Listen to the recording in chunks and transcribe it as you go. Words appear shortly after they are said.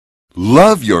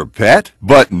Love your pet,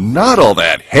 but not all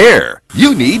that hair?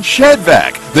 You need SHAD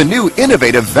Vac, the new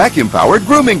innovative vacuum-powered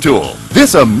grooming tool.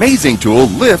 This amazing tool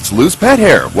lifts loose pet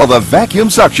hair while the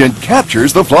vacuum suction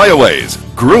captures the flyaways.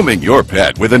 Grooming your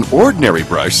pet with an ordinary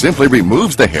brush simply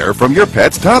removes the hair from your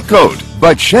pet's top coat.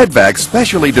 But SHAD Vac's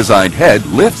specially designed head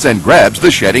lifts and grabs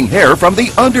the shedding hair from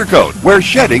the undercoat where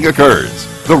shedding occurs.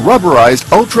 The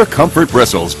rubberized Ultra Comfort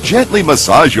bristles gently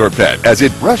massage your pet as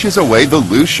it brushes away the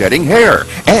loose shedding hair,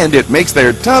 and it makes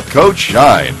their top coat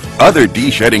shine. Other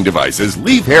de-shedding devices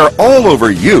leave hair all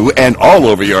over you and all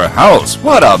over your house.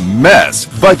 What a mess!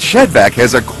 But SHAD Vac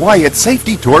has a quiet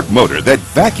safety torque motor that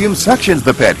vacuum suctions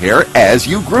the pet hair as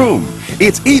you groom.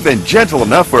 It's even gentle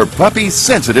enough for puppy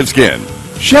sensitive skin.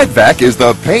 SHAD Vac is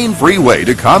the pain-free way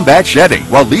to combat shedding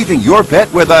while leaving your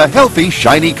pet with a healthy,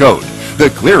 shiny coat. The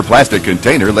clear plastic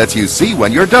container lets you see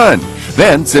when you're done.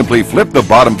 Then simply flip the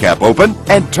bottom cap open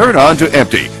and turn on to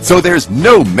empty, so there's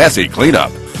no messy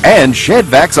cleanup. And SHAD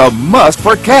Vac's a must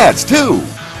for cats, too.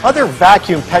 Other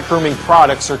vacuum pet grooming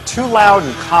products are too loud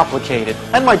and complicated,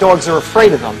 and my dogs are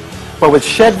afraid of them. But with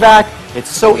SHAD Vac, it's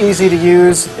so easy to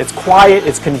use, it's quiet,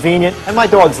 it's convenient, and my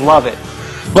dogs love it.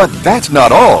 But that's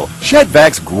not all. SHAD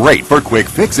Vac's great for quick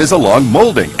fixes along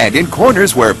molding and in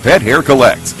corners where pet hair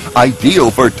collects.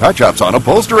 Ideal for touch-ups on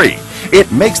upholstery.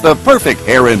 It makes the perfect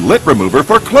hair and lip remover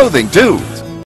for clothing, too.